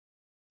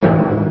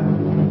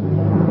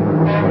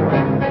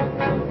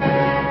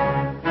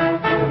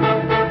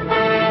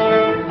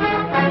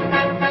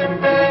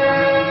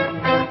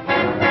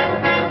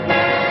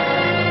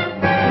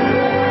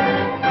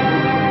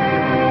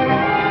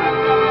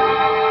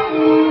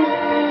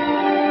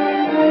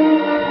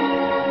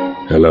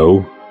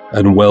Hello,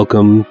 and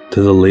welcome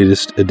to the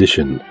latest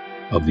edition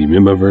of the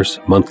Mimiverse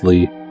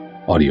Monthly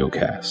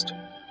Audiocast.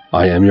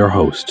 I am your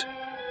host,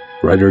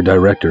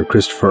 writer-director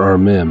Christopher R.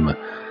 Mim,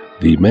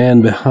 the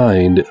man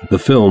behind the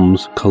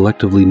films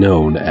collectively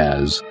known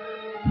as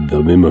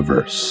the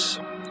Mimiverse.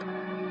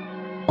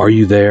 Are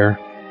you there?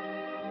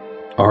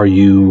 Are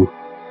you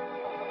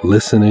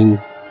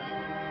listening?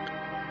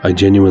 I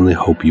genuinely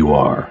hope you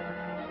are.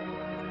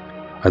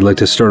 I'd like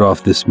to start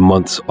off this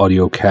month's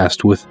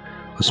audiocast with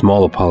a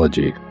small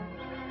apology.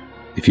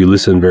 If you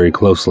listen very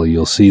closely,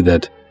 you'll see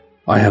that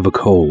I have a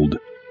cold,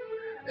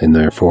 and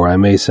therefore I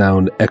may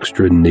sound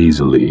extra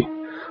nasally,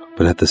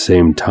 but at the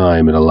same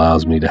time it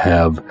allows me to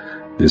have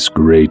this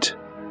great,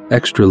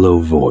 extra low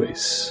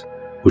voice,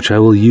 which I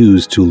will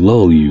use to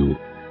lull you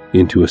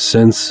into a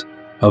sense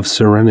of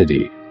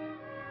serenity,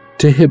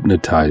 to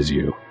hypnotize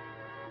you,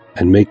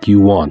 and make you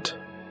want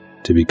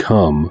to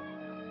become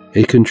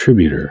a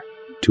contributor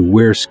to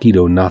Where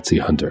Skeeto Nazi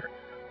Hunter,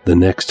 the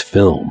next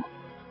film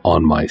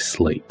on my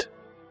slate.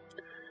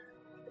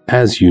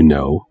 As you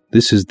know,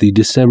 this is the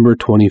December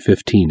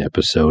 2015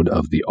 episode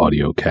of the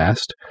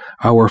audiocast,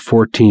 our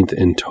 14th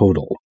in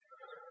total.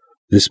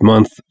 This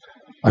month,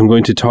 I'm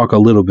going to talk a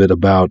little bit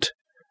about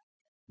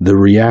the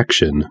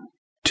reaction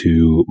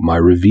to my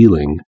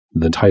revealing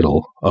the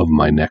title of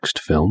my next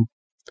film.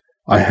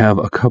 I have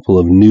a couple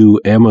of new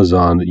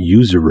Amazon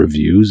user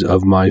reviews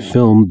of my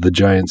film, The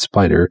Giant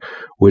Spider,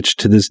 which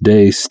to this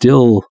day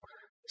still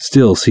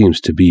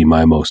seems to be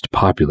my most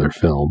popular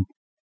film.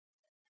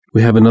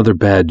 We have another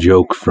bad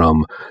joke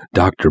from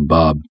Dr.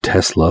 Bob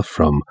Tesla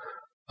from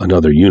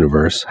another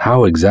universe.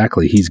 How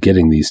exactly he's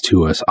getting these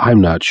to us,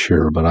 I'm not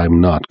sure, but I'm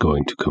not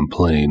going to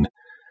complain.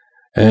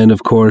 And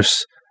of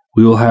course,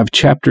 we will have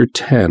Chapter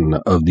 10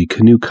 of the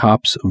Canoe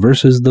Cops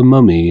vs. the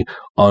Mummy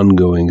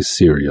ongoing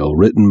serial,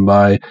 written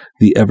by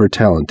the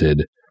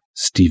ever-talented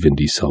Stephen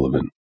D.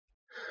 Sullivan.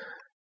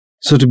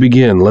 So to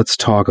begin, let's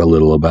talk a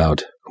little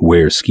about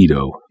Where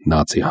Skeeto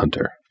Nazi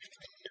Hunter.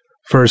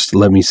 First,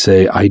 let me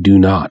say I do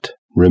not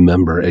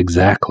remember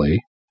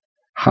exactly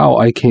how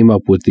I came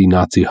up with the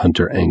Nazi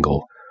Hunter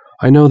angle.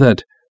 I know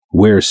that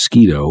Where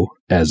Skeeto,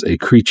 as a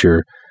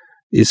creature,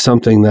 is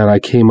something that I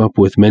came up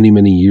with many,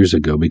 many years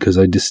ago because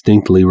I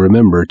distinctly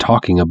remember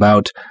talking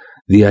about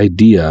the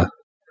idea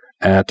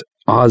at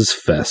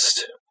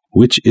Ozfest,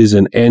 which is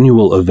an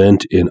annual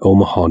event in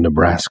Omaha,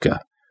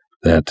 Nebraska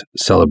that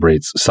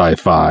celebrates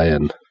sci-fi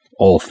and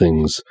all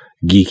things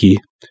geeky.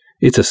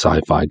 It's a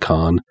sci-fi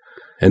con,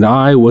 and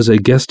I was a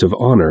guest of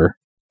honor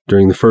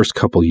during the first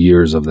couple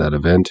years of that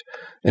event,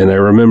 and I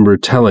remember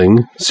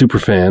telling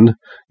superfan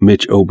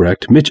Mitch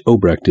Obrecht. Mitch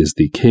Obrecht is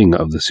the king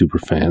of the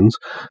superfans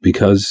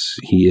because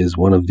he is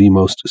one of the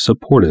most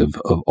supportive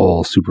of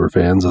all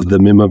superfans of the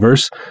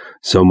Mimiverse,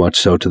 so much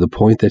so to the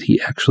point that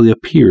he actually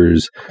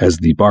appears as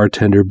the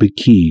bartender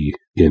Baki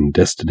in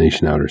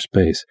Destination Outer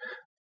Space.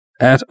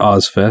 At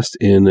Ozfest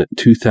in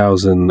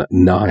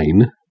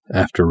 2009,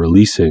 after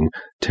releasing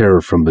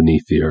Terror from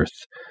Beneath the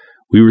Earth,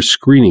 we were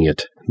screening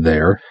it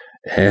there,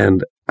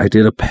 and I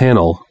did a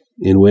panel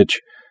in which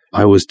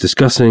I was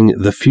discussing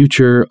the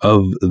future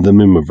of the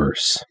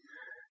Mimiverse,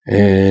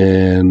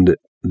 and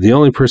the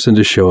only person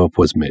to show up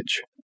was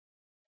Mitch,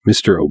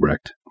 Mr.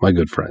 Obrecht, my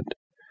good friend.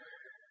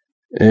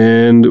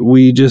 And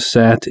we just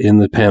sat in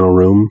the panel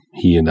room,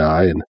 he and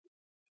I, and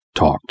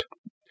talked.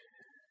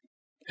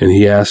 And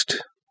he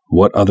asked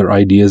what other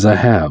ideas I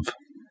have.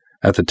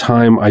 At the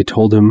time, I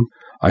told him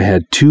I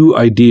had two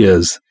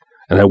ideas,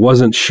 and I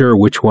wasn't sure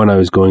which one I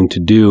was going to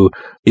do,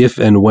 if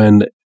and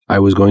when I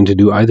was going to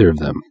do either of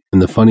them.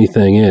 And the funny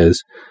thing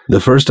is,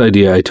 the first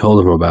idea I told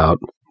him about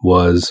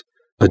was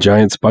a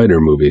giant spider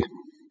movie.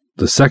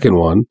 The second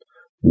one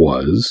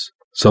was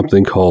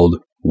something called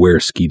Where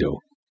Skeeto.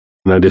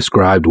 And I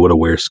described what a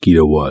Where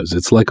Skeeto was.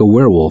 It's like a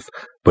werewolf,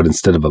 but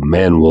instead of a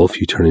man-wolf,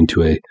 you turn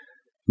into a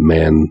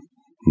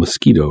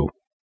man-mosquito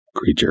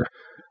creature.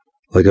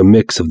 Like a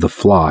mix of the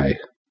Fly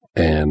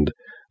and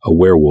a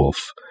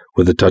werewolf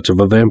with a touch of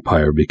a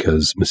vampire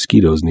because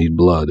mosquitoes need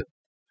blood.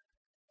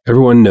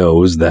 Everyone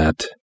knows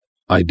that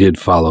I did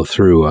follow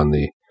through on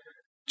the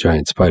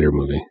Giant Spider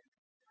movie.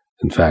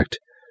 In fact,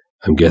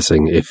 I'm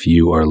guessing if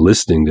you are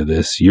listening to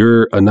this,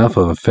 you're enough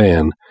of a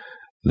fan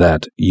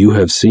that you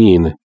have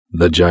seen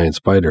The Giant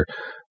Spider.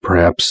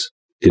 Perhaps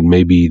it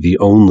may be the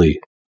only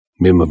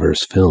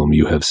Mimiverse film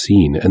you have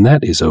seen, and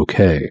that is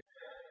okay.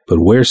 But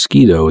Where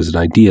Skeeto is an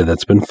idea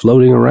that's been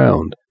floating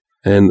around.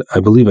 And I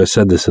believe I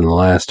said this in the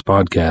last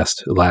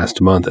podcast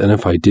last month, and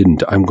if I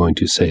didn't, I'm going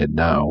to say it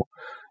now,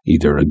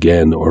 either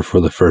again or for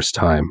the first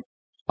time.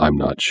 I'm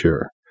not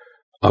sure.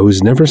 I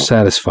was never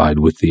satisfied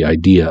with the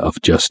idea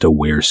of just a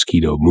Where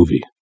Skeeto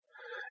movie.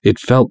 It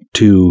felt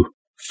too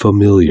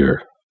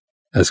familiar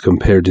as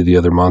compared to the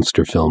other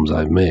monster films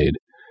I've made.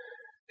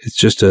 It's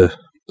just a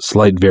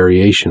slight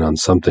variation on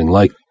something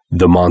like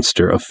The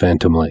Monster of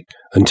Phantom Lake,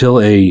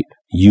 until a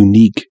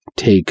unique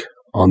take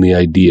on the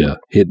idea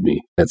hit me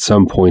at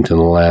some point in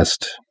the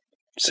last,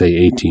 say,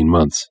 18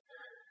 months.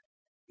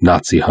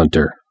 Nazi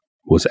Hunter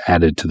was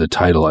added to the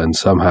title, and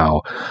somehow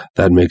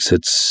that makes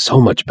it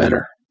so much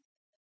better.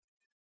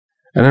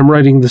 And I'm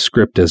writing the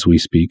script as we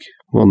speak.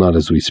 Well, not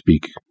as we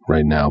speak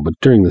right now, but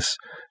during this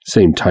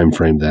same time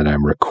frame that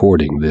I'm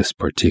recording this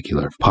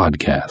particular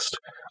podcast.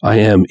 I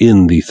am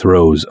in the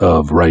throes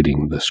of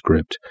writing the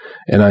script,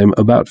 and I'm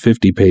about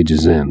 50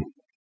 pages in,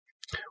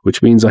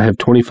 which means I have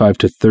 25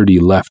 to 30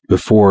 left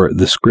before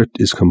the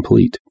script is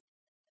complete.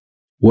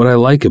 What I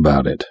like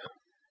about it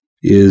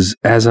is,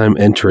 as I'm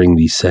entering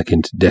the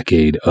second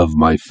decade of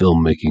my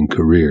filmmaking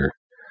career,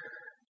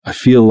 I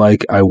feel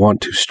like I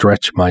want to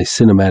stretch my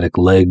cinematic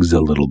legs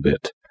a little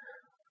bit,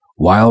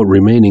 while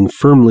remaining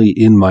firmly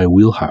in my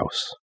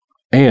wheelhouse,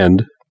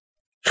 and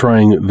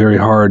trying very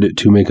hard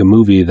to make a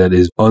movie that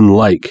is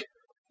unlike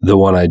the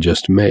one I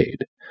just made.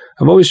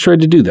 I've always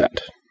tried to do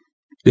that.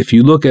 If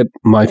you look at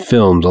my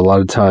films, a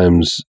lot of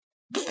times,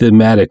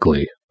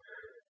 thematically,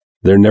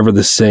 they're never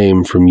the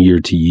same from year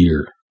to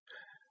year.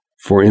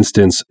 For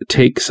instance,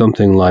 take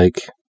something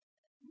like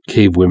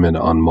Cave Women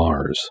on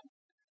Mars.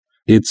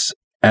 It's,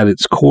 at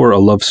its core, a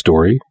love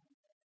story,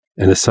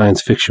 and a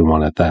science fiction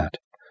one at that.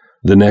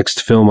 The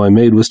next film I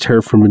made was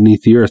Terror from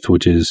Beneath the Earth,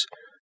 which is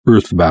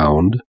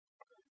earthbound,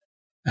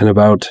 and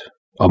about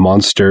a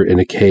monster in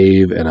a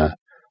cave and a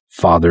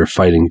father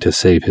fighting to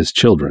save his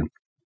children.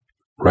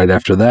 Right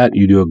after that,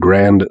 you do a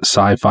grand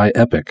sci-fi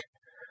epic,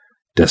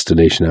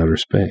 Destination Outer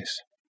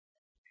Space.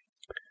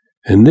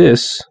 And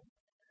this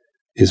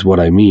is what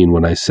I mean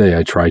when I say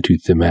I try to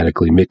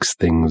thematically mix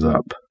things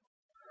up.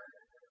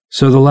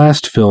 So the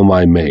last film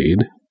I made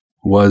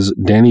was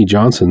Danny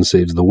Johnson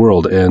Saves the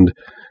World, and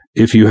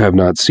if you have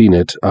not seen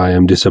it, I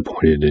am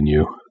disappointed in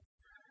you.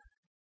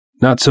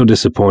 Not so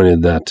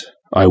disappointed that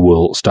I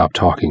will stop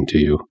talking to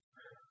you.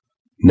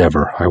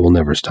 Never. I will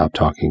never stop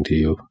talking to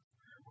you.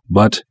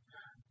 But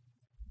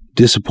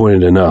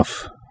disappointed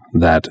enough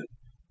that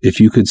if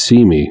you could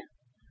see me,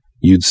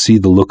 you'd see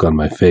the look on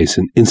my face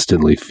and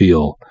instantly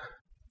feel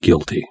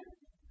guilty.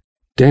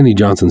 Danny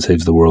Johnson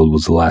Saves the World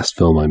was the last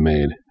film I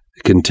made.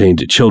 It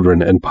contained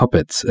children and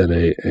puppets and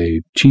a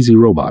cheesy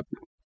robot.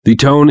 The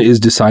tone is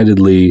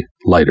decidedly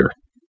lighter.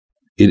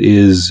 It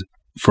is,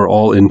 for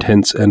all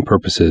intents and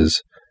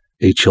purposes,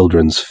 a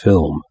children's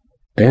film,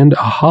 and a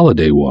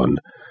holiday one,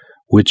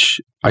 which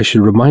I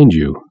should remind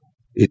you,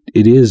 it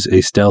is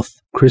a stealth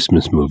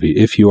Christmas movie.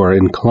 If you are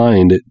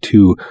inclined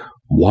to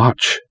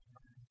watch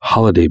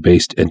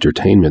holiday-based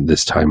entertainment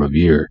this time of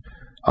year,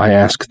 I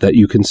ask that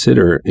you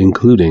consider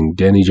including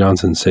Danny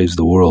Johnson Saves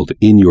the World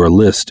in your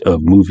list of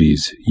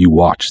movies you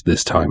watch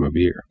this time of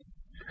year.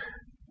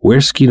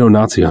 Where's Skeeto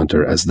Nazi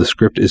Hunter, as the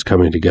script is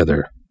coming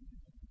together,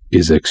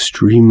 is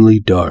extremely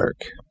dark,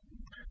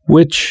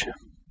 which,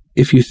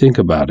 if you think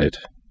about it,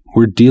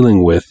 we're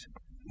dealing with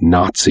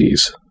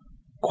Nazis.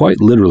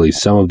 Quite literally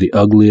some of the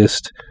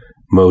ugliest,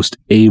 most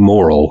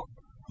amoral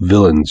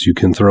villains you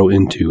can throw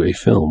into a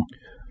film.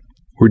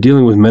 We're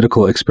dealing with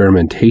medical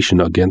experimentation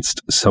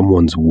against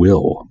someone's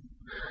will.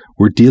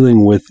 We're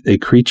dealing with a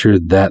creature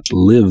that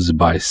lives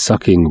by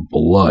sucking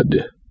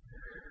blood.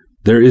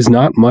 There is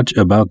not much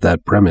about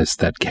that premise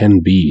that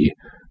can be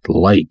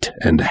light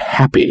and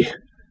happy,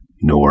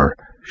 nor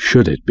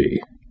should it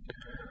be.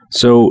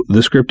 So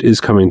the script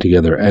is coming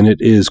together, and it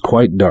is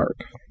quite dark.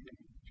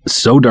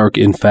 So dark,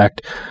 in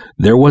fact,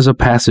 there was a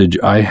passage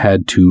I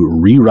had to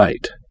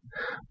rewrite,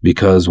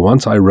 because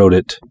once I wrote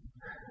it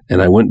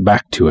and I went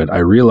back to it, I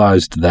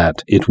realized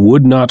that it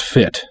would not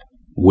fit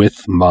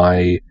with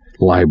my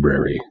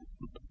library.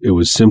 It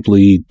was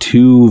simply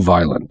too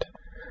violent.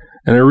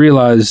 And I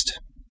realized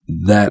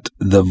that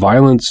the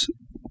violence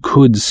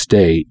could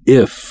stay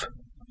if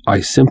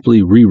I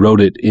simply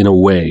rewrote it in a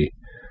way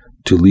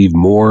to leave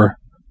more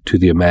to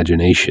the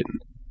imagination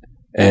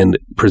and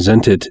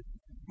present it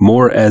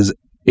more as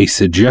a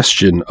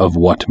suggestion of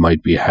what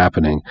might be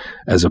happening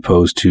as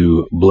opposed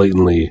to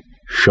blatantly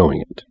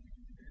showing it.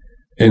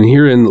 And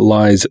herein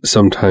lies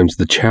sometimes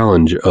the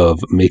challenge of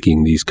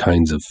making these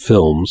kinds of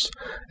films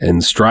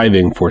and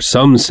striving for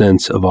some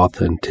sense of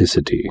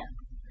authenticity.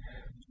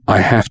 I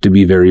have to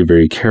be very,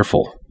 very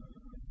careful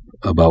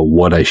about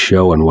what I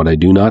show and what I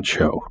do not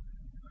show,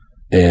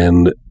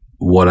 and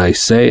what I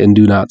say and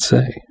do not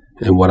say,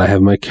 and what I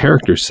have my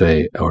characters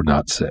say or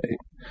not say.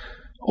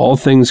 All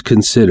things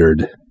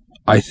considered,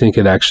 I think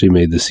it actually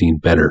made the scene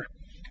better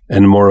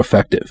and more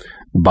effective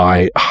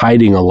by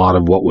hiding a lot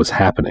of what was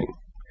happening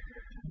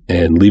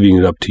and leaving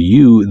it up to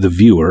you, the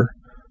viewer,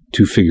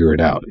 to figure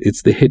it out.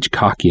 It's the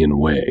Hitchcockian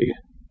way.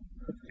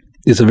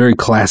 It's a very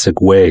classic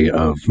way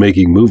of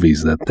making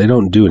movies that they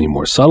don't do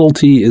anymore.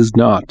 Subtlety is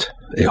not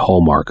a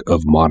hallmark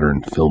of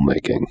modern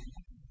filmmaking.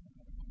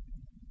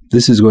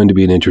 This is going to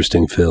be an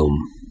interesting film,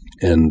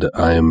 and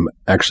I'm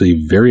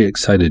actually very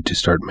excited to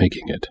start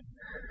making it.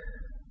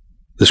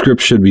 The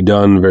script should be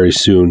done very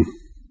soon.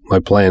 My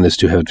plan is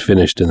to have it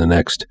finished in the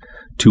next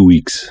 2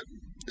 weeks.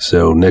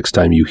 So next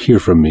time you hear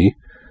from me,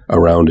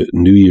 around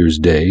New Year's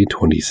Day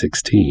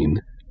 2016,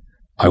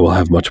 I will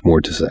have much more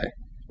to say.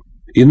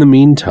 In the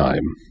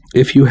meantime,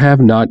 if you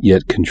have not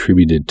yet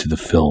contributed to the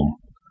film,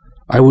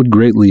 I would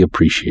greatly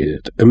appreciate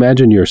it.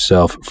 Imagine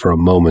yourself for a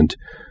moment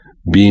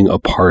being a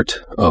part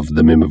of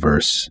the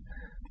Mimiverse,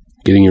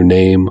 getting your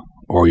name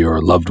or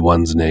your loved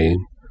one's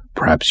name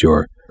perhaps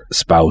your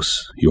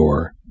spouse,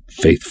 your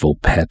faithful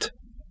pet,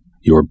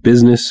 your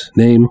business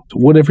name,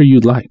 whatever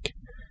you'd like.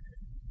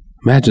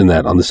 Imagine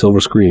that on the silver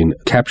screen,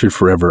 captured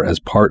forever as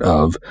part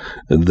of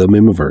the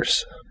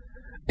Mimiverse.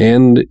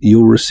 And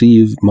you'll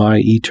receive my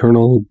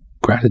eternal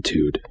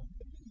gratitude.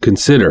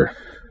 Consider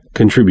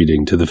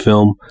contributing to the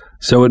film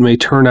so it may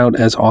turn out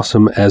as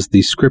awesome as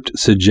the script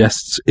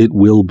suggests it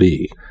will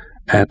be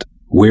at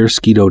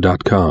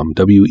weresquito.com,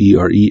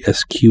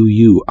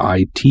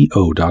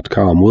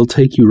 weresquito.com. We'll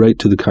take you right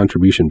to the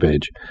contribution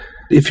page.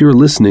 If you're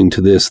listening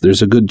to this,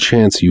 there's a good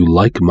chance you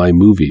like my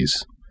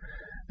movies,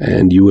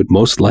 and you would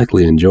most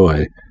likely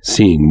enjoy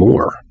seeing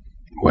more.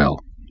 Well,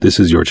 this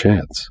is your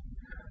chance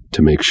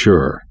to make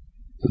sure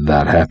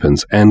that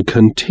happens and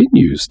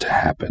continues to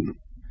happen.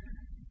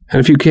 And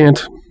if you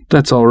can't,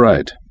 that's all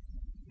right.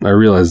 I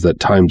realize that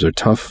times are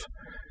tough.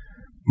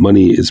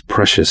 Money is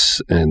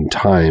precious, and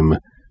time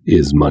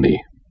is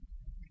money.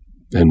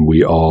 And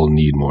we all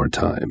need more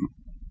time.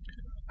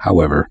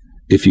 However,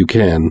 if you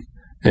can,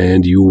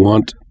 and you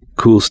want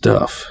cool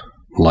stuff,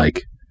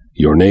 like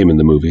your name in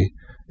the movie,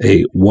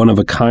 a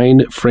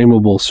one-of-a-kind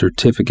frameable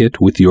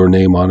certificate with your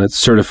name on it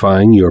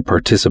certifying your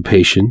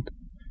participation,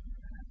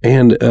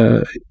 and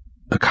a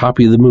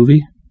copy of the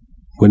movie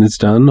when it's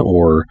done,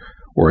 or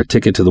a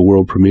ticket to the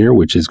world premiere,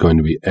 which is going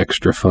to be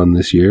extra fun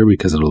this year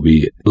because it'll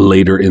be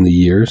later in the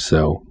year,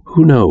 so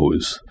who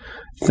knows?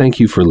 Thank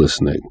you for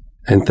listening,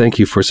 and thank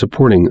you for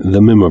supporting the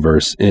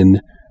Mimiverse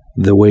in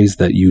the ways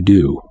that you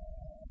do.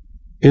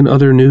 In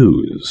other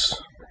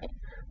news,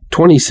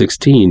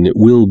 2016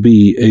 will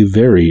be a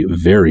very,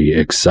 very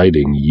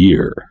exciting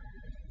year.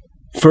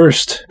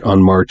 First,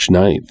 on March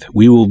 9th,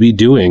 we will be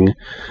doing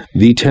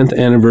the 10th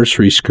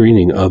anniversary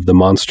screening of The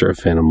Monster of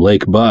Phantom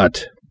Lake,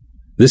 but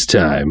this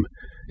time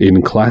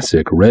in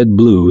classic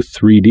red-blue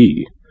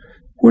 3D.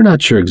 We're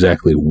not sure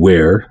exactly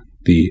where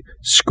the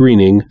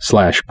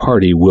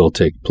screening/party will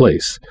take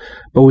place,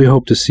 but we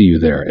hope to see you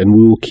there, and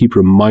we will keep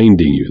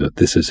reminding you that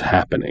this is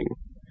happening.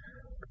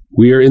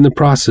 We are in the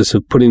process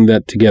of putting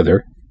that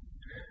together.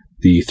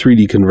 The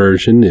 3D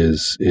conversion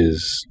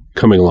is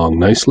coming along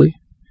nicely.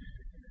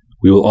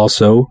 We will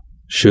also,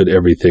 should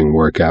everything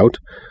work out,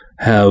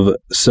 have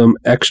some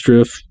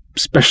extra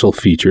special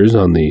features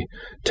on the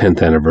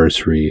 10th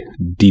anniversary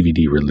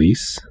DVD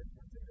release.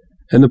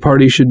 And the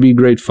party should be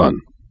great fun,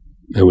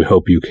 and we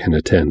hope you can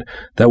attend.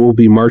 That will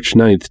be March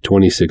 9th,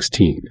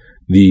 2016,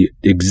 the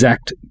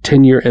exact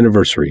 10-year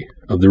anniversary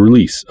of the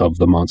release of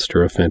The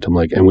Monster of Phantom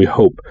Lake, and we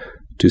hope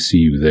to see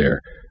you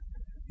there.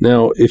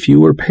 Now, if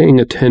you were paying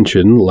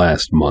attention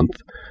last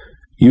month,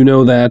 you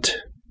know that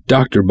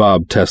Dr.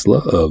 Bob Tesla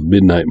of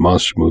Midnight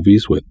Monster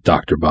Movies with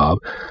Dr. Bob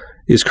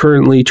is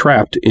currently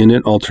trapped in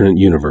an alternate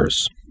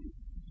universe.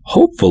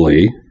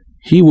 Hopefully,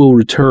 he will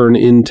return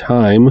in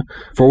time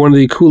for one of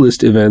the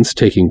coolest events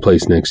taking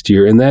place next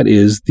year, and that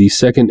is the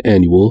second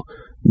annual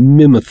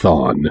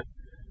Mimathon,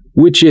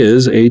 which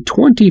is a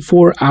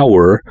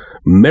 24-hour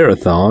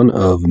marathon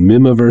of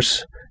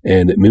Mimiverse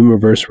and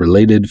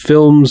Mimiverse-related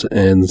films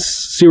and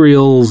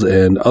serials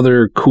and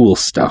other cool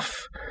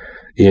stuff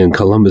in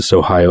Columbus,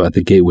 Ohio at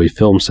the Gateway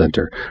Film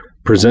Center,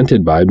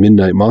 presented by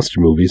Midnight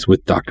Monster Movies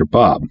with Dr.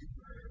 Bob.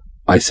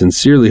 I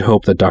sincerely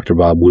hope that Dr.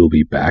 Bob will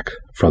be back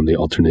from the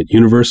alternate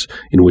universe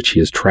in which he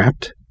is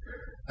trapped.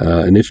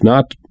 And if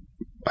not,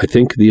 I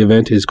think the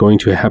event is going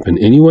to happen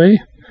anyway.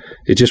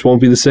 It just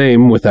won't be the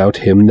same without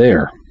him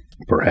there.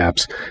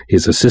 Perhaps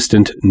his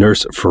assistant,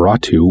 Nurse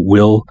Ferratu,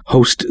 will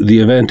host the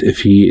event if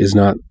he is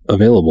not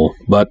available,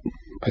 but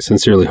I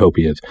sincerely hope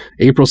he is.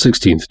 April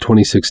 16th,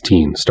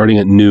 2016, starting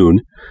at noon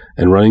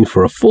and running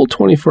for a full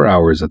 24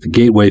 hours at the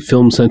Gateway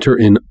Film Center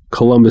in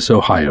Columbus,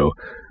 Ohio.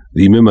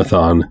 The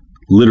Mimathon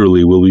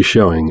literally will be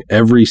showing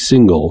every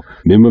single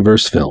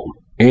Mimiverse film,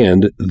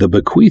 and The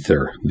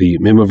Bequeather, the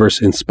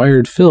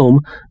Mimiverse-inspired film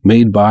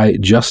made by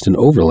Justin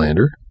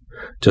Overlander.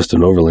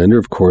 Justin Overlander,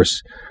 of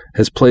course,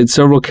 has played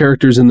several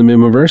characters in the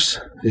Mimiverse,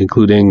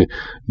 including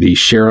the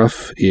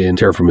Sheriff in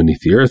Terror from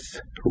Beneath the Earth,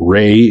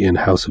 Ray in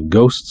House of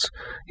Ghosts.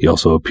 He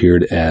also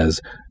appeared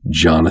as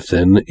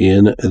Jonathan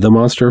in The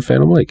Monster of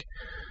Phantom Lake.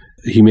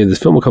 He made this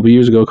film a couple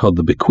years ago called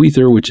The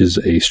Bequeather, which is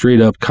a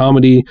straight-up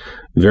comedy,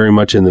 very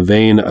much in the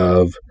vein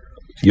of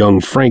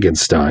Young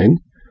Frankenstein,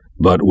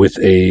 but with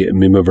a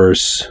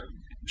Mimiverse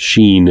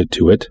sheen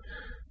to it,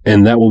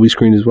 and that will be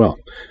screened as well.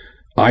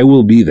 I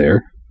will be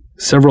there.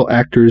 Several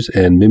actors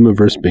and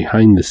Mimiverse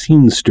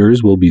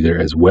behind-the-scenes-sters will be there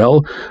as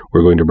well.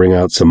 We're going to bring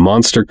out some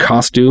monster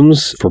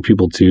costumes for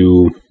people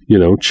to,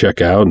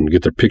 check out and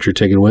get their picture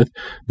taken with.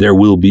 There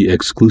will be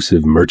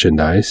exclusive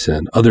merchandise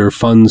and other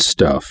fun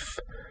stuff.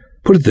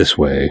 Put it this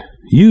way,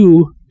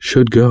 you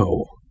should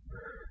go.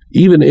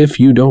 Even if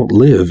you don't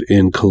live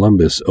in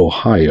Columbus,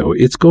 Ohio,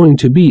 it's going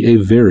to be a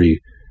very,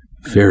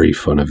 very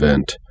fun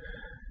event.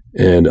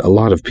 And a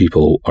lot of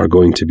people are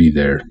going to be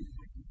there.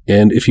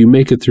 And if you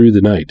make it through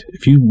the night,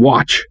 if you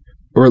watch,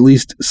 or at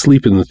least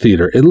sleep in the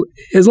theater,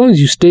 as long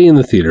as you stay in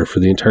the theater for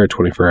the entire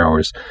 24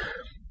 hours,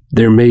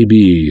 there may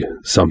be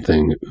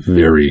something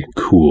very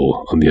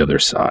cool on the other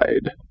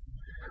side.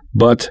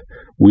 But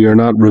We are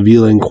not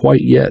revealing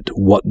quite yet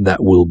what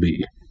that will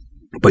be.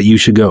 But you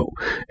should go.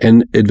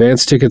 And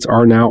advance tickets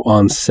are now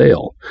on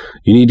sale.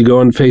 You need to go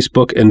on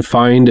Facebook and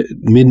find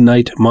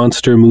Midnight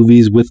Monster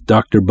Movies with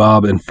Dr.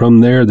 Bob, and from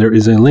there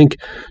is a link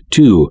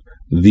to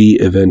the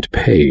event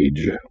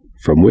page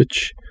from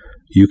which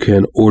you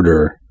can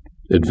order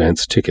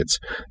advance tickets.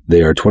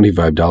 They are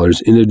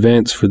 $25 in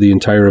advance for the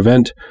entire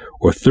event,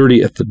 or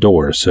 $30 at the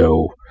door,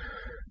 so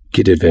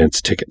get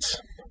advance tickets.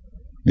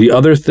 The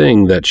other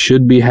thing that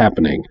should be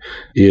happening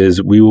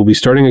is we will be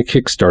starting a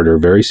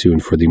Kickstarter very soon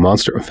for the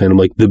Monster of Phantom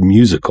Lake, the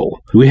musical.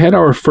 We had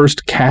our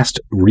first cast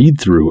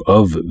read-through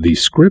of the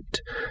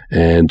script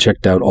and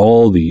checked out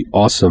all the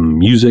awesome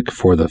music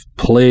for the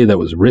play that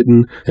was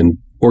written and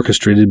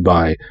orchestrated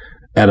by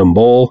Adam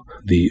Bowl,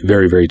 the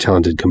very, very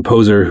talented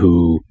composer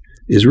who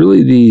is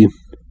really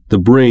the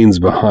brains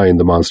behind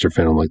the Monster of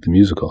Phantom Lake, the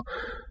musical.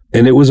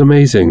 And it was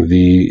amazing,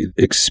 the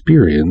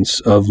experience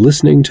of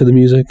listening to the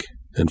music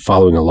and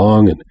following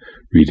along and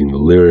reading the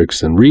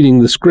lyrics and reading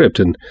the script.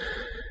 And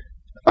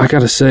I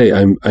gotta say,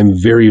 I'm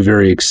very,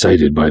 very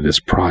excited by this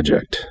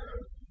project.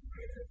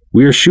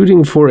 We are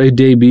shooting for a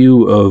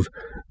debut of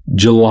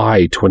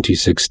July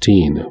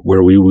 2016,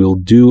 where we will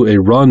do a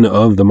run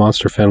of the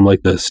Monster Phantom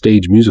Lake, the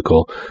stage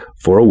musical,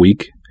 for a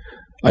week,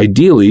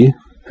 ideally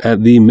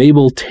at the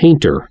Mabel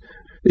Tainter.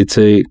 It's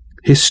a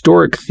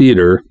historic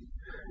theater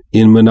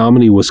in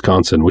Menominee,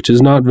 Wisconsin, which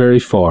is not very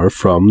far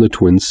from the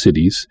Twin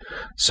Cities.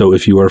 So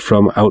if you are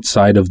from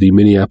outside of the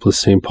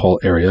Minneapolis-St. Paul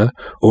area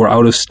or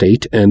out of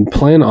state and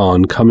plan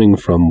on coming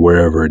from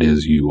wherever it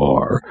is you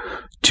are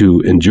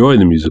to enjoy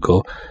the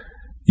musical,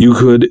 you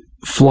could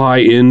fly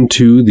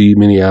into the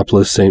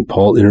Minneapolis-St.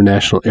 Paul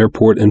International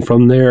Airport and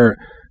from there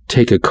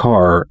take a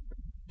car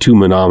to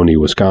Menominee,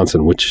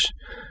 Wisconsin, which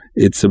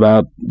it's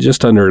about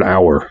just under an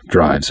hour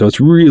drive. So it's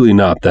really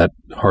not that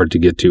hard to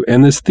get to.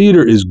 And this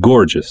theater is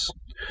gorgeous.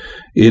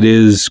 It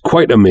is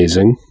quite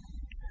amazing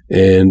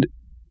and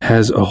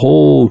has a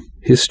whole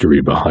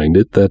history behind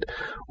it that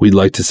we'd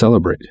like to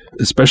celebrate.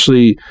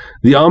 Especially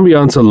the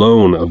ambiance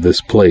alone of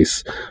this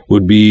place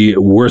would be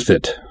worth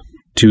it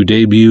to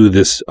debut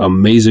this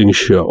amazing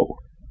show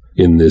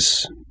in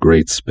this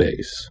great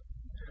space.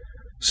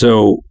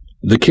 So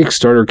the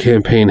Kickstarter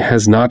campaign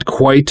has not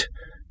quite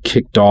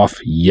kicked off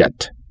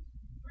yet,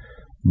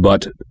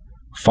 but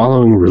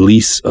following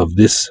release of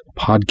this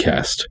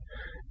podcast,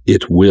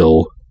 it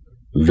will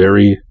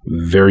very,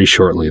 very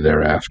shortly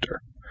thereafter.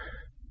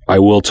 I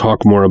will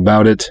talk more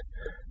about it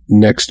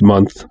next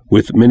month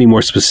with many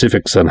more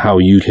specifics on how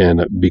you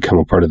can become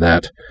a part of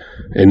that.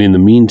 And in the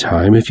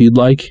meantime, if you'd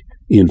like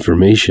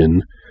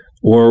information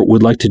or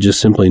would like to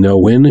just simply know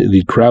when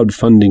the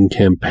crowdfunding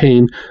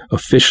campaign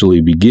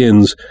officially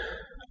begins,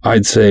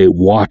 I'd say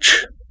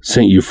watch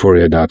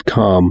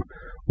SaintEuphoria.com,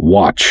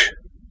 watch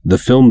the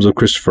Films of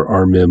Christopher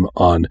R. Mihm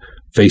on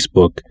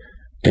Facebook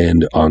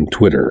and on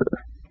Twitter.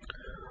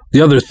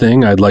 The other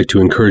thing I'd like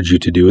to encourage you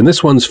to do, and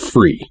this one's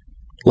free.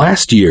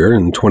 Last year,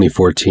 in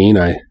 2014,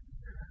 I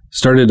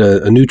started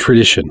a new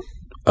tradition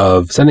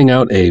of sending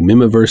out a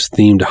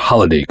Mihmiverse-themed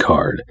holiday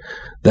card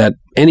that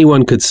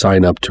anyone could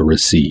sign up to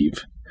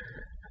receive.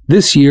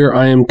 This year,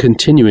 I am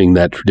continuing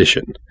that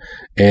tradition,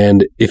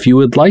 and if you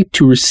would like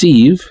to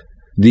receive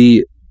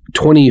the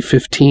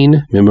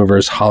 2015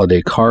 Mihmiverse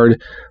holiday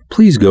card,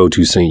 please go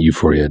to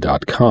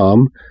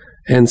SaintEuphoria.com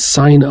and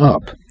sign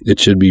up. It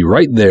should be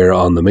right there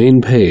on the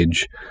main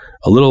page.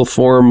 A little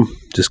form,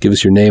 just give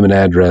us your name and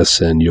address,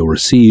 and you'll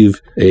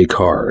receive a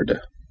card.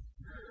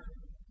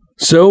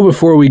 So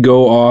before we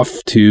go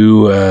off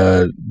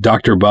to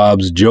Dr.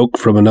 Bob's joke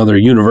from another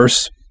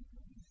universe,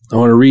 I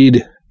want to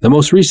read the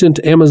most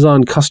recent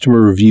Amazon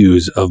customer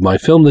reviews of my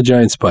film, The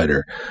Giant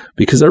Spider,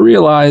 because I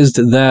realized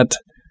that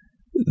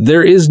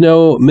there is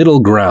no middle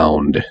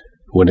ground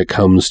when it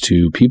comes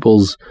to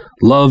people's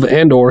love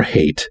and or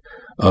hate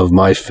of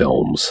my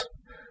films.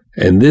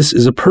 And this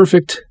is a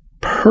perfect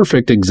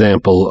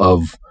example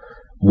of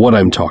what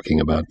I'm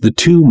talking about. The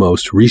two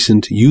most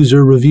recent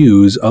user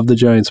reviews of The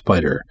Giant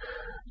Spider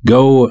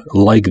go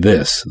like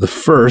this. The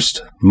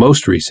first,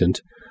 most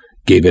recent,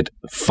 gave it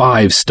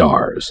 5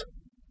 stars.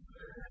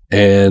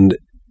 And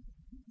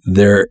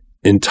their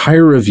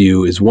entire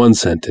review is one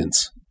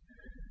sentence.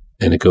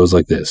 And it goes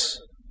like this.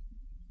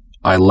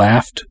 I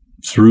laughed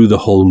through the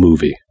whole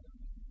movie.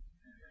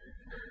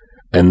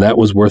 And that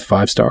was worth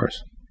 5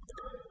 stars.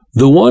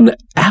 The one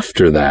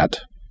after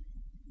that,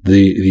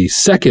 the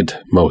second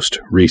most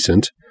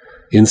recent,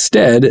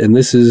 instead, and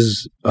this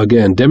is,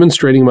 again,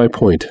 demonstrating my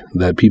point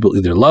that people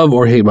either love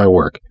or hate my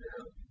work,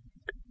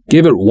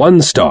 gave it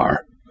 1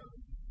 star.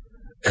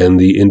 And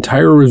the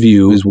entire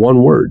review is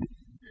one word.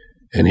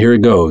 And here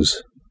it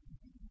goes.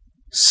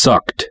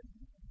 Sucked.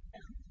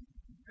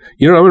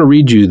 You know, I'm going to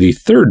read you the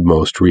third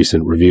most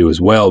recent review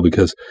as well,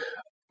 because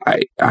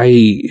I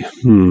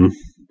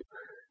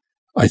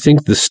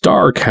think the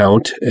star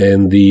count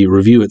and the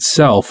review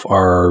itself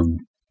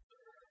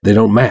they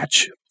don't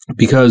match,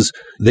 because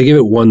they give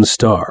it 1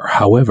 star.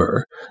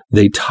 However,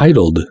 they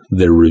titled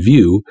their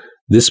review,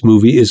 "This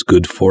movie is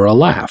good for a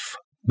laugh."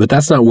 But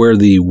that's not where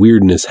the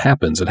weirdness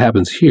happens. It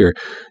happens here.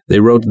 They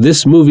wrote,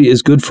 this movie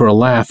is good for a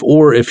laugh,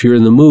 or if you're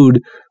in the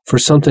mood for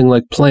something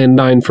like Plan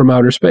 9 from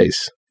Outer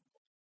Space.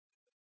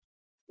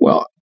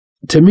 Well,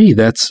 to me,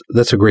 that's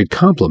a great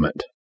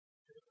compliment.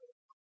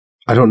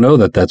 I don't know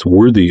that that's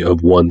worthy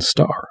of 1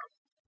 star.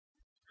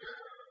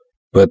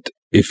 But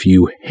if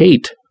you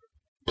hate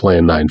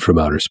Plan 9 from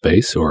Outer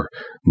Space, or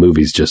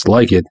movies just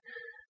like it,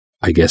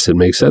 I guess it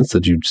makes sense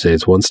that you'd say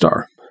it's 1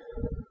 star.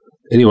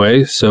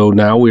 Anyway, so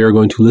now we are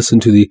going to listen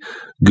to the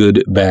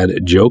good, bad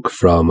joke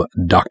from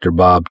Dr.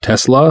 Bob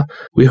Tesla.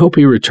 We hope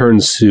he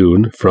returns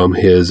soon from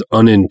his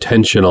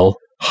unintentional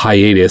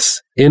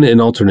hiatus in an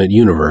alternate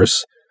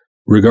universe.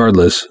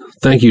 Regardless,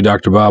 thank you,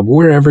 Dr. Bob,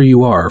 wherever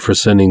you are, for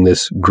sending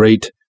this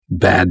great,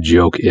 bad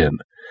joke in.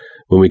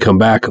 When we come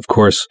back, of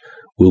course,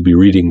 we'll be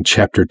reading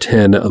Chapter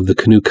 10 of the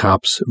Canoe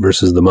Cops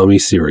vs. the Mummy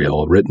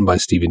serial, written by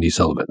Stephen D.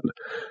 Sullivan.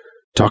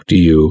 Talk to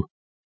you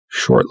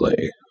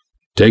shortly.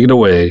 Take it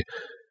away,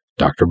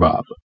 Dr.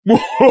 Bob.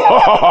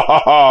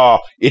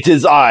 It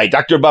is I,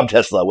 Dr. Bob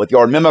Tesla, with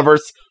your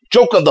Mimiverse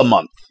Joke of the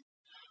Month.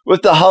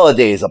 With the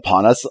holidays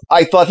upon us,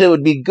 I thought it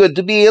would be good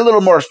to be a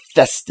little more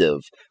festive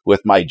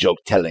with my joke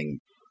telling.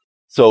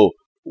 So,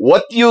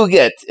 what do you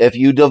get if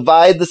you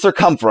divide the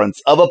circumference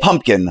of a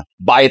pumpkin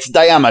by its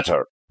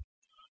diameter?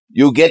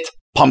 You get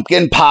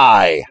pumpkin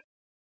pie.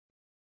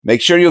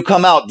 Make sure you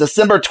come out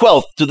December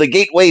 12th to the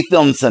Gateway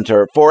Film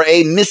Center for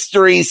a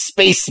mystery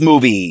space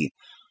movie.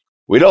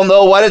 We don't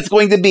know what it's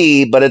going to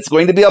be, but it's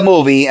going to be a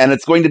movie, and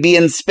it's going to be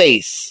in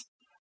space.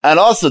 And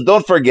also,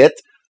 don't forget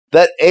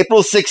that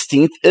April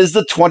 16th is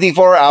the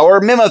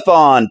 24-hour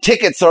Mimathon.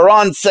 Tickets are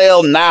on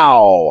sale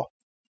now.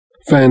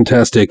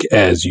 Fantastic,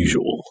 as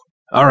usual.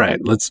 All right,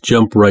 let's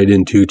jump right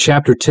into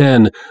Chapter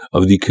 10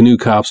 of the Canoe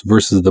Cops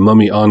vs. the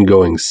Mummy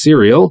ongoing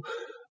serial,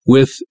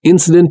 with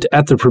Incident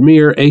at the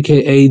Premiere,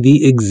 a.k.a.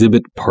 The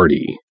Exhibit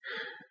Party,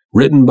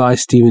 written by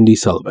Stephen D.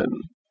 Sullivan.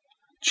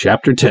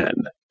 Chapter 10.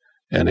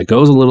 And it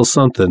goes a little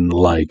something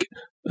like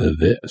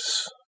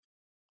this.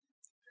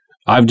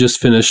 I've just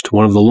finished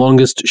one of the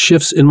longest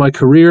shifts in my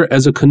career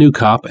as a canoe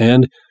cop,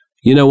 and,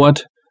 you know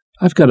what?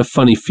 I've got a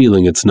funny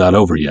feeling it's not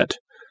over yet.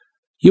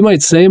 You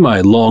might say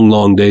my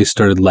long day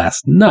started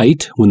last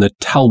night when the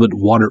Talbot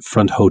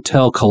Waterfront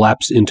Hotel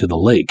collapsed into the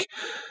lake.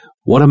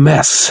 What a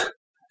mess!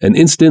 An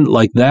incident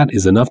like that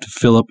is enough to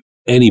fill up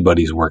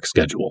anybody's work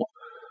schedule.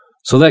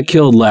 So that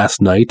killed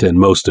last night and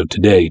most of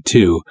today,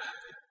 too.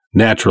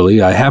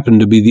 Naturally, I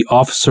happened to be the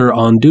officer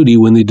on duty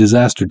when the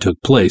disaster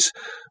took place,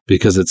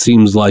 because it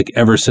seems like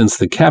ever since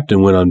the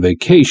captain went on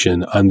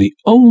vacation, I'm the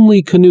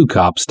only canoe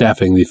cop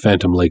staffing the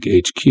Phantom Lake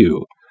HQ.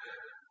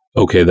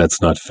 Okay, that's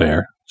not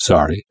fair.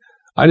 Sorry.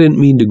 I didn't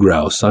mean to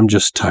grouse. I'm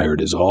just tired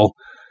is all.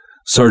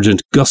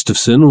 Sergeant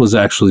Gustafson was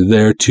actually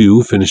there,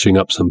 too, finishing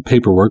up some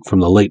paperwork from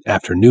the late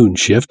afternoon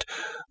shift,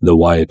 though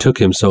why it took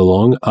him so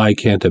long, I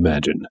can't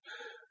imagine.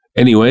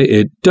 Anyway,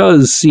 it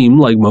does seem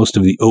like most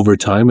of the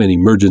overtime and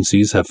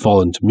emergencies have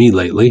fallen to me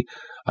lately.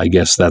 I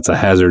guess that's a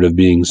hazard of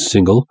being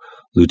single,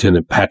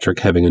 Lieutenant Patrick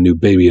having a new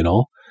baby and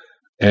all.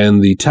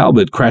 And the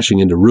Talbot crashing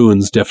into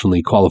ruins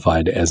definitely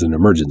qualified as an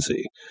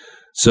emergency.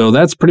 So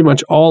that's pretty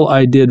much all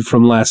I did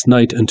from last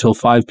night until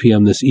 5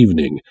 p.m. this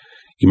evening.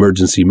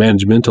 Emergency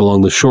management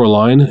along the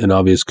shoreline, an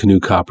obvious canoe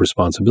cop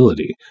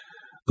responsibility.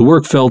 The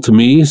work fell to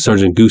me,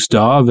 Sergeant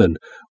Gustav, and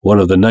one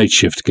of the night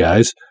shift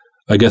guys.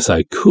 I guess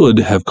I could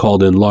have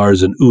called in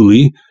Lars and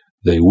Uli.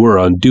 They were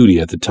on duty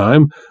at the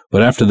time,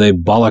 but after they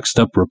bollocksed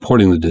up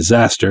reporting the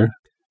disaster,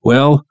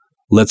 well,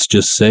 let's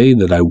just say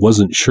that I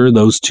wasn't sure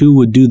those two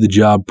would do the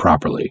job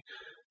properly.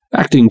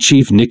 Acting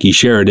Chief Nicky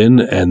Sheridan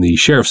and the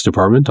Sheriff's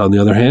Department, on the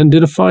other hand,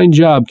 did a fine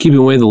job keeping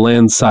away the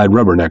landside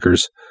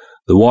rubberneckers.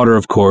 The water,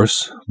 of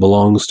course,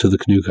 belongs to the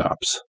canoe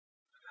cops.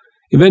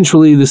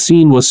 Eventually, the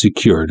scene was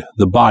secured.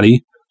 The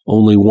body,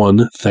 only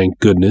one, thank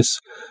goodness,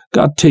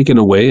 got taken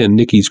away and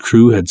Nicky's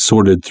crew had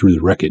sorted through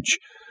the wreckage.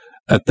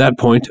 At that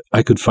point,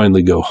 I could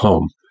finally go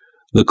home.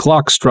 The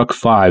clock struck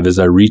 5 as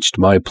I reached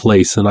my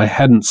place, and I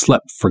hadn't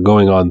slept for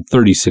going on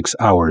 36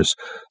 hours,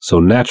 so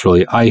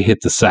naturally I hit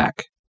the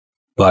sack.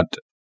 But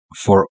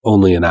for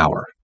only an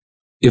hour.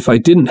 If I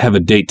didn't have a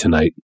date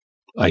tonight,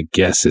 I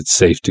guess it's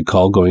safe to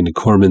call going to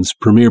Corman's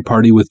premiere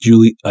party with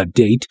Julie a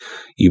date,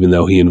 even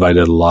though he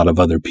invited a lot of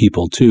other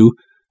people too.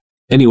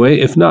 Anyway,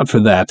 if not for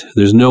that,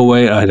 there's no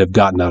way I'd have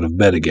gotten out of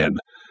bed again.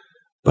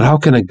 But how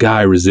can a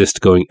guy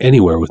resist going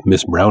anywhere with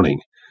Miss Browning?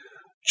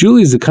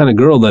 Julie's the kind of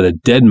girl that a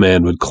dead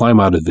man would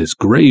climb out of his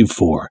grave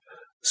for,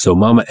 so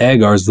Mama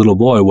Agar's little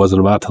boy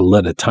wasn't about to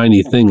let a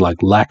tiny thing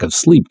like lack of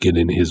sleep get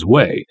in his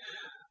way.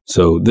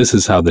 So this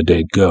is how the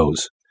date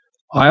goes.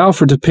 I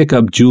offered to pick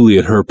up Julie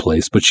at her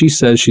place, but she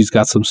says she's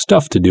got some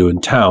stuff to do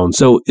in town,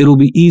 so it'll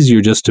be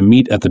easier just to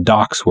meet at the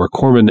docks where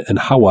Corman and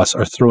Hawass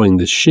are throwing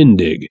this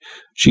shindig.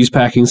 She's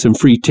packing some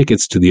free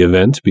tickets to the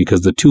event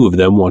because the two of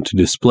them want to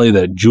display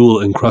that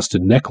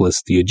jewel-encrusted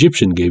necklace the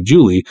Egyptian gave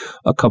Julie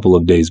a couple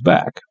of days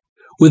back.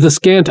 With a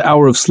scant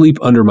hour of sleep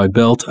under my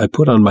belt, I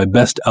put on my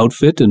best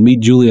outfit and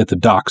meet Julie at the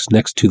docks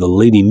next to the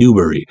Lady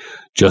Newbury,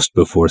 just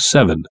before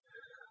 7.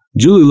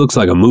 Julie looks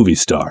like a movie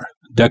star.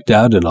 decked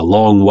out in a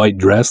long white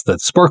dress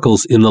that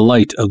sparkles in the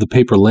light of the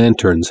paper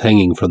lanterns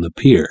hanging from the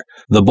pier.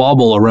 The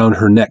bauble around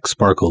her neck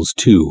sparkles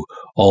too,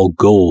 all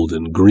gold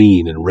and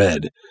green and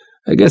red.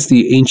 I guess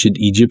the ancient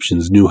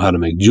Egyptians knew how to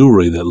make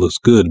jewelry that looks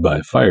good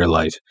by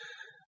firelight.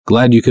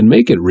 Glad you can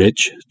make it,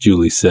 Rich,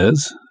 Julie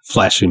says,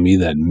 flashing me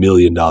that $1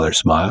 million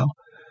smile.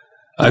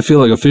 I feel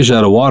like a fish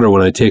out of water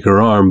when I take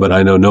her arm, but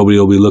I know nobody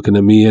will be looking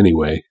at me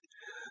anyway.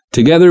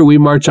 Together we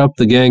march up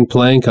the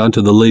gangplank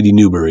onto the Lady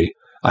Newbury.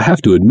 I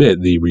have to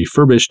admit the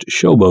refurbished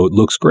showboat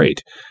looks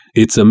great.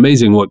 It's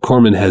amazing what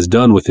Corman has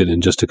done with it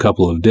in just a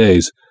couple of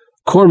days.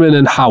 Corman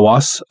and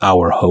Hawass,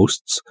 our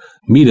hosts,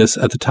 meet us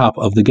at the top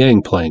of the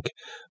gangplank.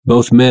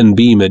 Both men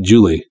beam at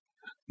Julie.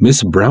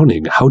 Miss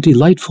Browning, how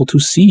delightful to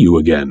see you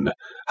again,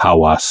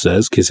 Hawass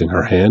says, kissing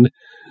her hand.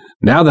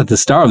 Now that the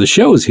star of the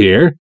show is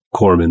here,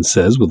 Corman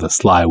says with a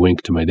sly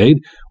wink to my date,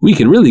 we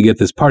can really get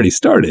this party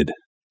started.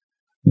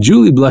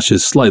 Julie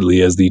blushes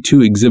slightly as the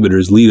two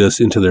exhibitors lead us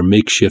into their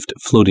makeshift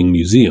floating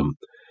museum.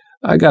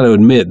 I gotta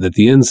admit that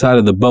the inside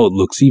of the boat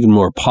looks even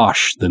more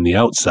posh than the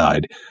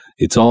outside.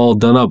 It's all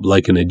done up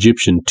like an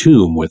Egyptian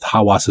tomb with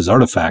Hawass's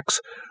artifacts,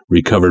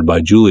 recovered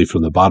by Julie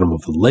from the bottom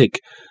of the lake,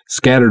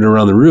 scattered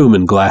around the room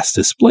in glass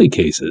display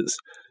cases.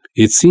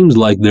 It seems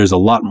like there's a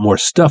lot more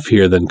stuff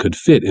here than could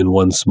fit in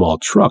one small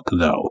truck,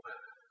 though.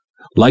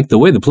 Like the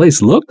way the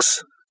place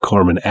looks?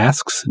 Corman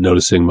asks,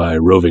 noticing my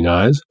roving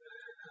eyes.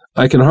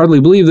 I can hardly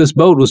believe this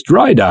boat was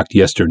dry-docked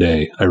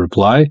yesterday, I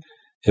reply.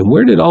 And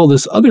where did all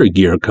this other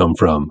gear come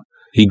from?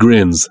 He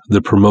grins,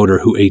 the promoter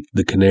who ate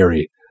the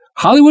canary.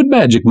 Hollywood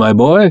magic, my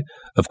boy.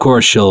 Of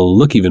course, she'll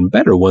look even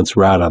better once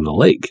we're out on the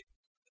lake.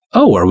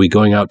 Oh, are we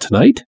going out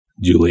tonight?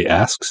 Julie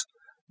asks.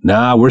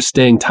 Nah, we're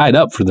staying tied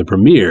up for the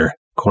premiere,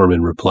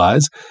 Corman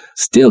replies.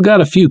 Still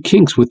got a few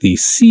kinks with the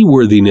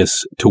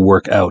seaworthiness to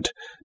work out.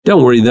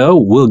 Don't worry, though,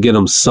 we'll get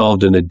 'em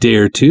solved in a day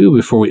or two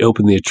before we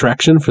open the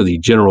attraction for the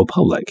general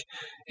public.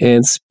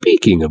 And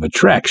speaking of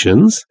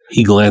attractions,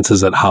 he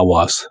glances at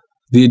Hawass.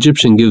 The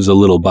Egyptian gives a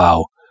little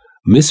bow.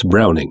 Miss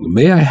Browning,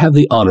 may I have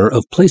the honor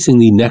of placing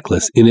the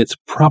necklace in its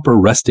proper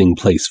resting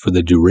place for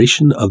the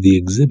duration of the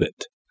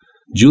exhibit?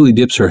 Julie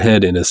dips her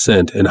head in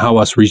assent, and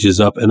Hawass reaches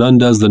up and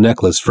undoes the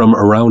necklace from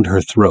around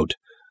her throat.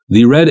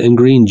 The red and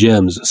green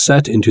gems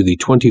set into the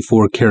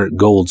 24-karat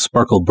gold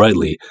sparkle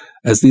brightly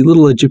as the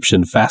little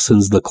Egyptian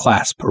fastens the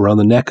clasp around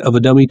the neck of a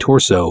dummy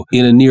torso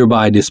in a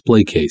nearby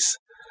display case.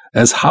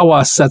 As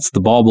Hawass sets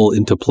the bauble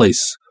into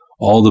place,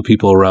 all the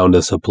people around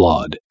us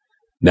applaud.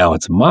 Now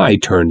it's my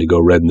turn to go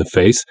red in the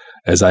face,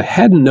 as I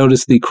hadn't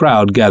noticed the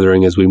crowd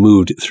gathering as we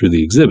moved through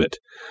the exhibit.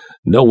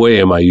 No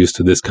way am I used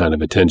to this kind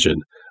of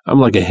attention. I'm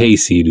like a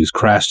hayseed who's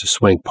crashed a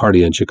swank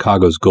party on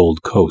Chicago's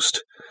Gold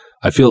Coast.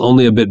 I feel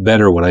only a bit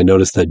better when I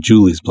notice that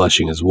Julie's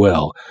blushing as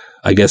well.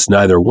 I guess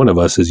neither one of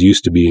us is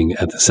used to being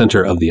at the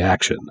center of the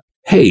action.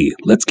 Hey,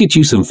 let's get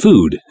you some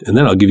food, and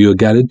then I'll give you a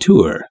guided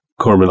tour,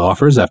 Corman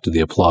offers after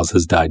the applause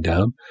has died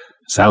down.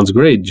 Sounds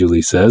great,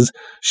 Julie says.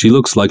 She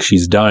looks like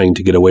she's dying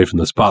to get away from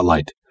the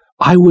spotlight.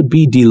 I would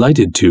be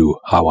delighted to,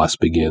 Hawass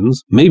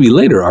begins. Maybe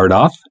later,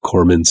 Ardoth,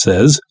 Corman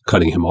says,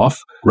 cutting him off.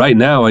 Right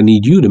now I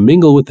need you to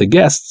mingle with the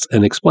guests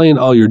and explain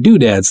all your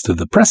doodads to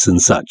the press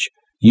and such.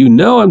 You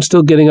know I'm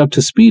still getting up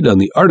to speed on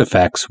the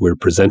artifacts we're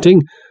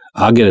presenting.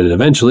 I'll get it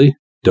eventually,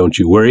 don't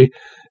you worry.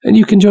 And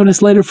you can join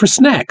us later for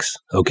snacks,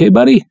 okay,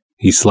 buddy?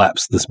 He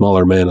slaps the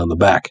smaller man on the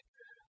back.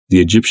 The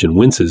Egyptian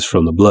winces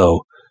from the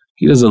blow.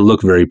 He doesn't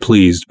look very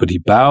pleased, but he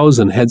bows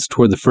and heads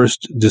toward the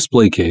first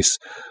display case,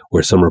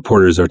 where some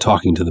reporters are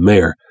talking to the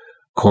mayor.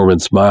 Corman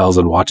smiles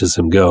and watches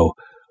him go.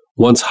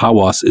 Once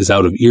Hawass is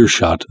out of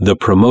earshot, the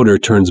promoter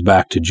turns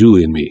back to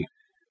Julie and me.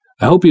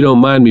 I hope you don't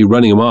mind me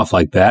running him off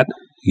like that,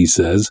 he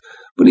says,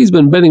 but he's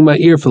been bending my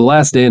ear for the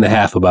last day and a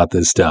half about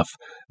this stuff,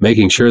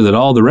 making sure that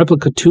all the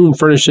replica tomb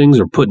furnishings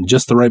are put in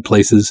just the right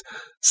places,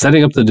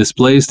 setting up the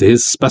displays to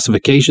his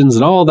specifications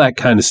and all that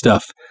kind of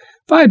stuff.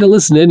 If I had to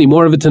listen to any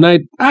more of it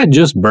tonight, I'd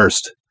just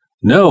burst.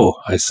 No,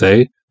 I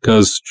say,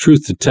 'cause,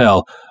 truth to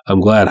tell, I'm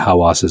glad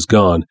Hawass is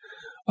gone.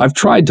 I've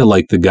tried to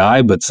like the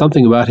guy, but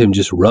something about him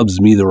just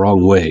rubs me the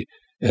wrong way,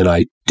 and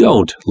I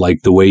don't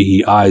like the way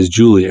he eyes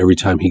Julie every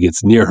time he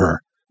gets near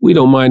her. We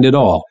don't mind at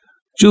all.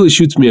 Julie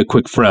shoots me a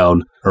quick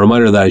frown, a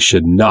reminder that I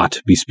should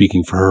not be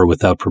speaking for her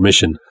without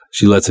permission.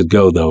 She lets it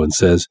go, though, and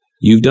says,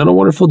 You've done a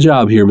wonderful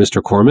job here,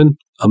 Mr. Corman.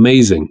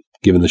 Amazing,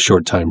 given the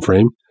short time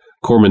frame.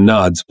 Corman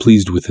nods,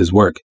 pleased with his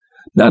work.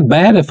 Not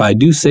bad if I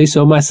do say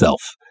so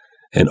myself.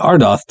 And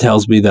Ardoth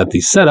tells me that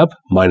the setup,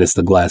 minus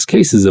the glass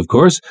cases, of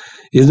course,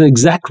 is an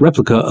exact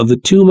replica of the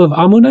tomb of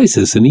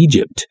Amunisis in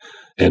Egypt.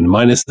 And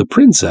minus the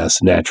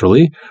princess,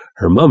 naturally,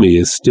 her mummy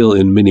is still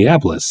in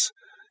Minneapolis.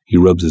 He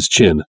rubs his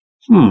chin.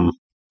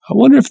 I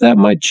wonder if that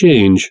might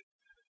change.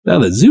 Now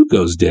that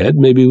Zuko's dead,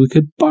 maybe we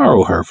could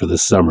borrow her for the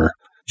summer.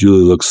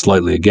 Julie looks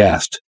slightly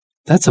aghast.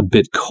 That's a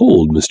bit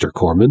cold, Mr.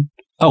 Corman.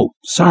 Oh,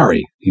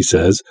 sorry, he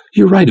says.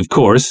 You're right, of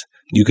course.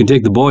 You can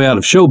take the boy out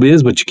of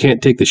showbiz, but you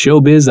can't take the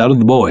showbiz out of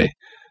the boy.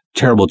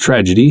 Terrible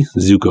tragedy,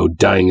 Zuko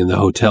dying in the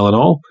hotel and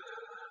all.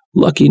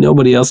 Lucky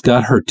nobody else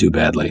got hurt too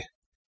badly.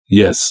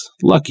 Yes,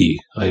 lucky,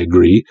 I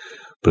agree.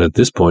 but at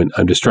this point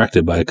I'm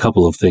distracted by a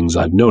couple of things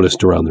I've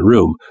noticed around the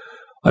room.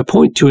 I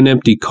point to an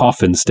empty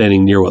coffin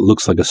standing near what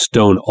looks like a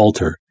stone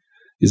altar.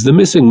 Is the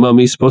missing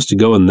mummy supposed to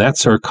go in that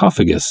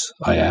sarcophagus?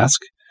 I ask.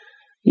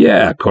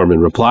 Yeah, Corman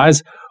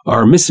replies.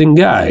 Our missing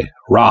guy,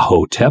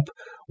 Rahotep,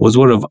 was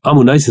one of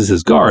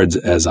Amunisis' guards,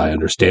 as I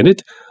understand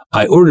it.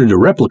 I ordered a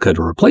replica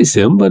to replace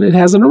him, but it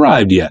hasn't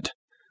arrived yet.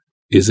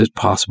 Is it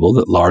possible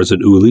that Lars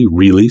and Uli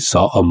really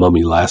saw a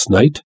mummy last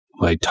night?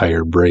 My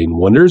tired brain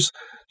wonders.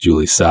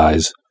 Julie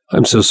sighs.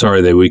 I'm so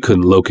sorry that we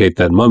couldn't locate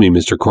that mummy,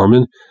 Mr.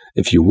 Corman.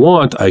 If you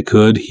want, I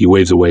could. He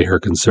waves away her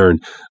concern.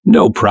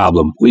 No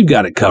problem. We've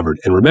got it covered.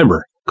 And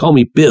remember, call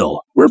me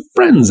Bill. We're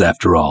friends,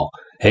 after all.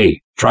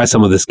 Hey, try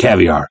some of this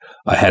caviar.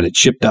 I had it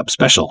shipped up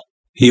special.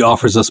 He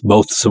offers us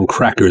both some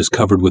crackers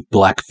covered with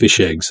black fish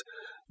eggs.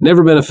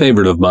 Never been a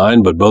favorite of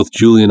mine, but both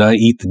Julie and I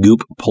eat the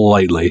goop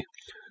politely.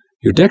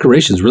 Your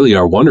decorations really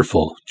are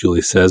wonderful,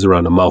 Julie says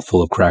around a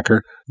mouthful of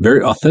cracker.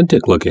 Very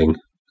authentic looking.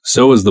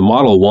 So is the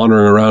model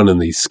wandering around in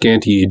the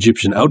scanty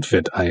Egyptian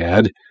outfit, I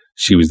add.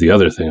 She was the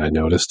other thing I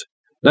noticed.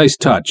 Nice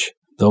touch,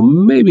 though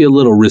maybe a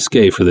little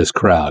risque for this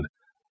crowd.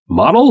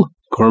 Model?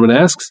 Corman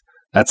asks.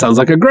 That sounds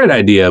like a great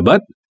idea,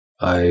 but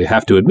I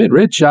have to admit,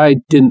 Rich, I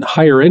didn't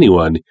hire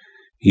anyone.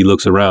 He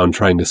looks around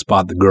trying to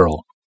spot the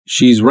girl.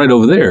 She's right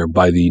over there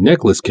by the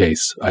necklace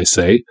case, I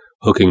say,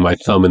 hooking my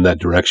thumb in that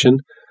direction.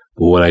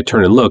 But when I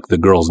turn and look, the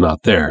girl's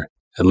not there.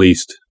 At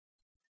least,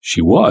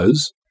 she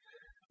was.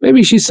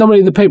 Maybe she's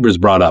somebody the papers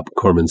brought up,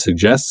 Corman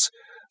suggests.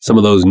 Some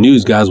of those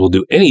news guys will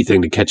do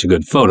anything to catch a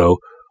good photo,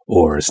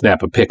 or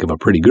snap a pic of a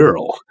pretty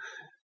girl.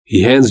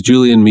 He hands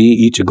Julie and me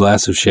each a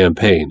glass of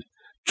champagne.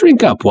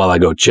 Drink up while I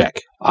go check.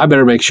 I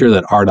better make sure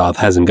that Ardoth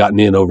hasn't gotten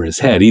in over his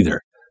head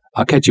either.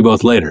 I'll catch you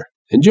both later.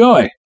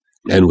 Enjoy!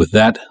 And with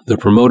that, the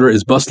promoter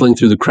is bustling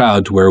through the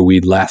crowd to where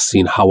we'd last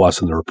seen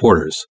Hawass and the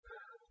reporters.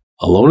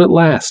 Alone at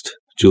last,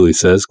 Julie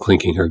says,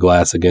 clinking her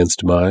glass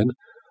against mine.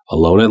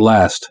 Alone at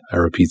last, I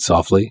repeat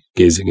softly,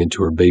 gazing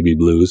into her baby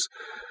blues.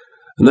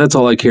 And that's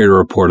all I care to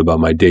report about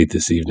my date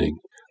this evening.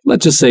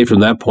 Let's just say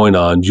from that point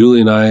on,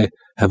 Julie and I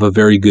have a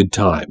very good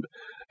time,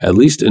 at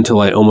least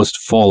until I almost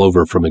fall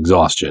over from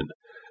exhaustion.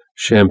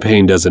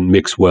 Champagne doesn't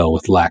mix well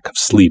with lack of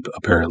sleep,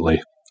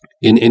 apparently.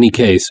 In any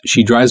case,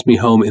 she drives me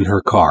home in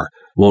her car,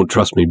 won't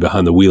trust me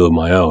behind the wheel of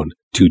my own.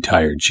 Too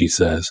tired, she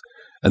says.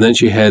 And then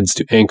she heads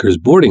to Anchor's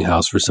boarding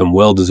house for some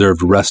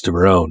well-deserved rest of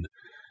her own.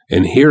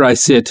 And here I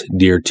sit,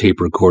 dear tape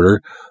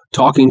recorder,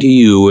 talking to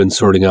you and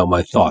sorting out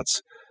my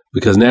thoughts,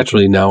 because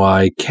naturally now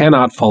I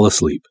cannot fall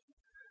asleep.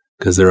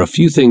 Because there are a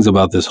few things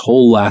about this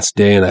whole last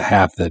day and a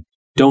half that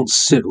don't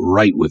sit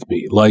right with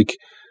me, like,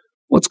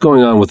 what's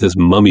going on with this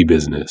mummy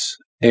business?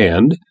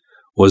 And,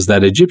 was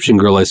that Egyptian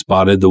girl I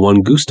spotted the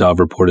one Gustav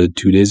reported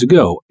 2 days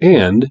ago?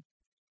 And,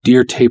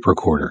 dear tape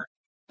recorder,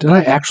 did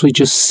I actually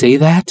just say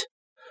that?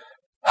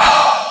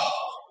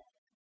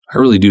 I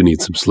really do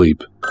need some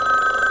sleep.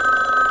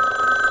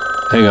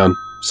 Hang on,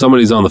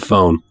 somebody's on the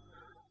phone.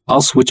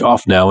 I'll switch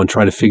off now and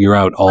try to figure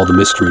out all the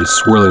mysteries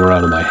swirling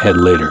around in my head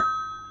later.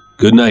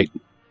 Good night,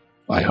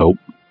 I hope.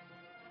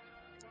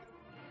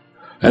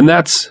 And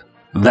that's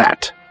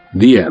that.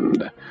 The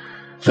end.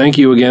 Thank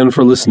you again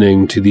for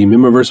listening to the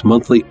Mimiverse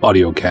Monthly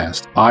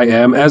Audiocast. I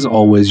am, as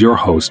always, your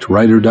host,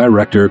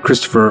 writer-director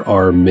Christopher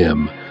R.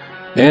 Mim.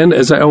 And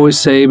as I always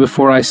say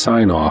before I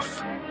sign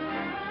off,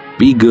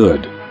 be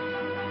good.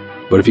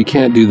 But if you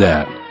can't do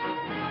that,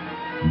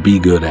 be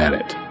good at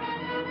it.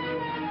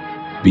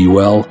 Be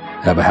well,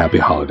 have a happy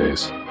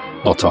holidays.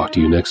 I'll talk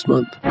to you next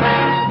month.